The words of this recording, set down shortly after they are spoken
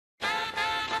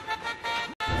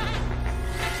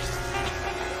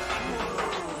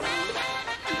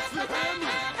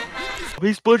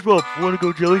Hey SpongeBob, wanna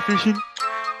go jellyfishing?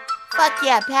 Fuck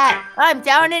yeah, Pat. I'm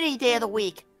down any day of the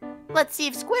week. Let's see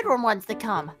if Squidward wants to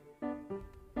come.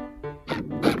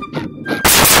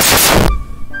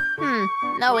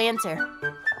 No answer.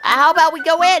 How about we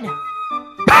go in?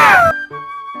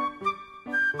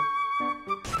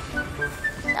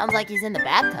 Sounds like he's in the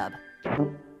bathtub.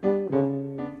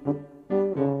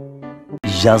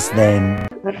 Just then.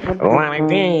 Wanna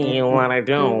do, wanna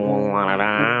do, wanna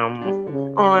dum.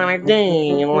 Wanna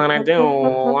do, wanna do,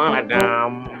 wanna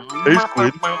dum. Hey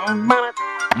Squid.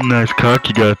 Nice cock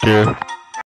you got there.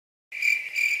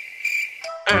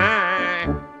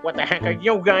 What the heck are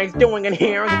you guys doing in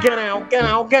here? Get out, get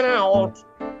out, get out!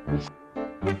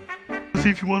 See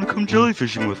if you wanna come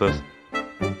jellyfishing with us.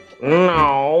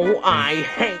 No, I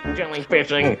hate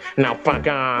jellyfishing. Now fuck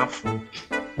off.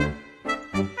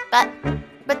 But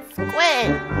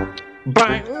Squid.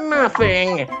 But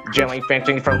nothing!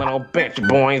 Jellyfishing for little bitch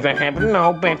boys that have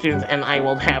no bitches, and I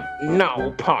will have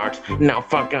no part. Now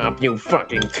fuck up, you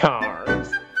fucking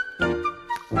tards.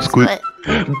 Squid.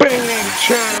 Bring it,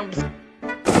 chumps!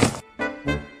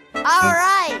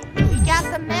 Alright, we got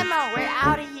the memo. We're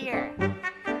out of here.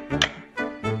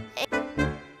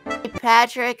 Hey,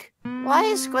 Patrick, why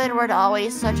is Squidward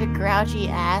always such a grouchy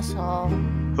asshole?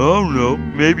 I don't know,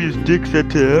 maybe his dick set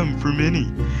to M for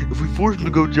Minnie. If we force him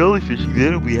to go jellyfishing,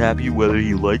 then he'll be happy whether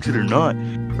he likes it or not.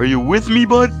 Are you with me,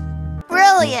 bud?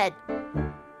 Brilliant!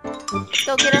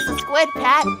 Go get us a squid,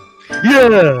 Pat.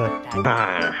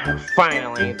 Yeah!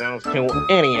 Finally, those two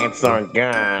idiots are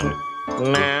gone.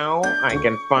 Now, I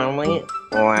can finally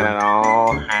let it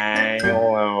all hang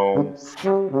loose.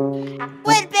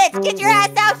 Squid bitch, get your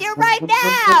ass out here right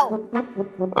now!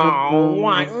 Oh,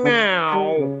 what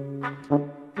now?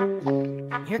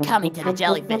 You're coming to the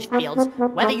jellyfish fields,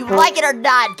 whether you like it or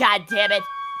not, goddammit!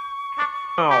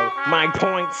 Oh, my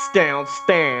point still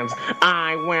stands.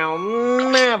 I will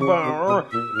never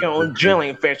go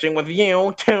jellyfishing with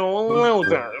you two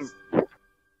losers.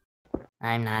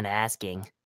 I'm not asking.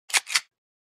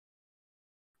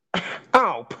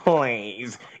 Oh,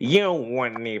 please. You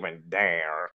wouldn't even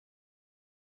dare.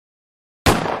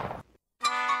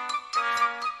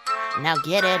 Now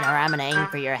get it, or I'm gonna aim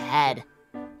for your head.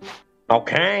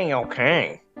 Okay,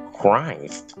 okay.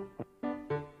 Christ.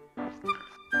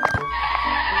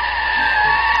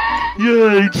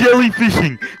 Yay,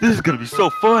 jellyfishing! This is gonna be so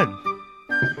fun!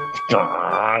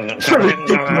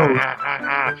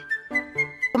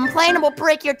 Complain will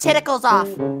break your tentacles off.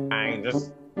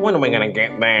 When are we gonna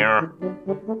get there?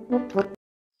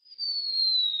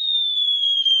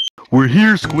 We're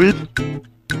here, Squid!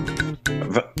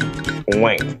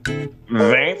 Wait.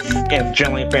 This is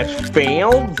Jellyfish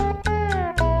Fields?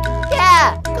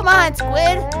 Yeah, come on,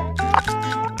 Squid.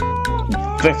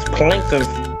 This place is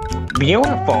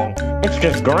beautiful. It's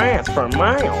just grass for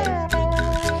miles.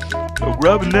 So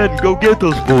grab a net and go get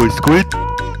those boys, Squid!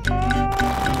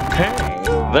 Hey,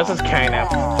 this is kind of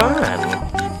fun.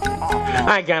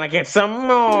 I gotta get some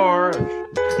more.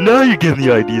 Now you're getting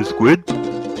the idea, Squid.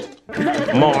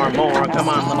 More. Come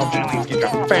on, little jellies. Get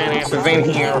your fat asses in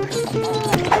here.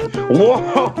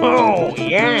 Whoa,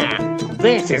 yeah.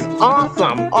 This is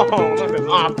awesome. Oh, this is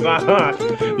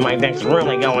awesome. My dick's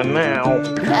really going now.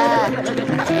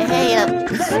 Hey,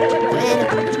 Squid.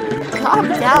 Calm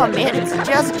down, man. It's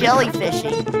just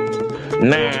jellyfishing.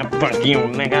 Nah, fuck you,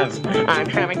 niggas. I'm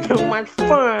having too much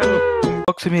fun.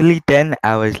 Approximately 10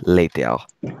 hours later.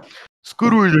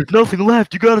 Squidward, there's nothing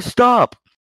left. You gotta stop.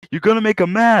 You're gonna make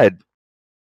him mad.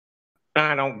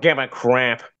 I don't give a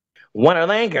crap. What are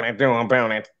they gonna do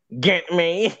about it? Get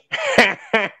me?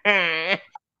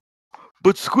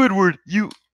 But Squidward, you...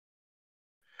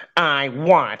 I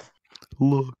what?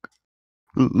 Look.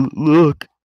 Look.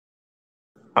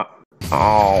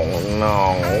 Oh,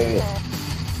 no.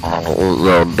 No,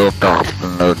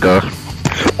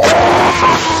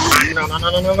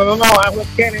 I was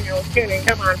kidding,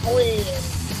 come on, please.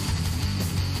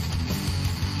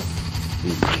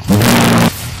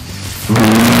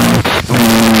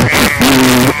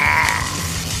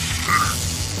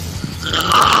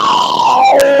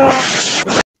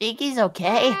 Think he's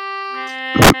okay?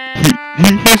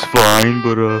 He's fine,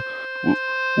 but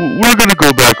we're gonna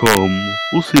go back home.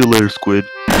 We'll see you later, Squid.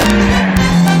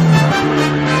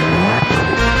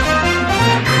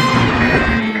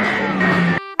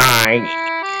 I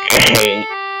hate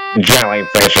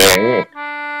jellyfishing.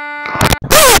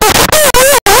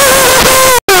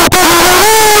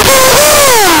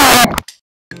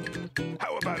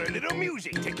 How about a little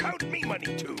music to count me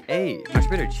money too? Hey, I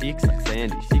spread her cheeks like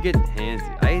Sandy. She getting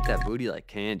handsy. I ate that booty like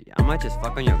candy. I might just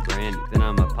fuck on your granny. Then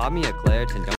I'ma pop me a Claire and don't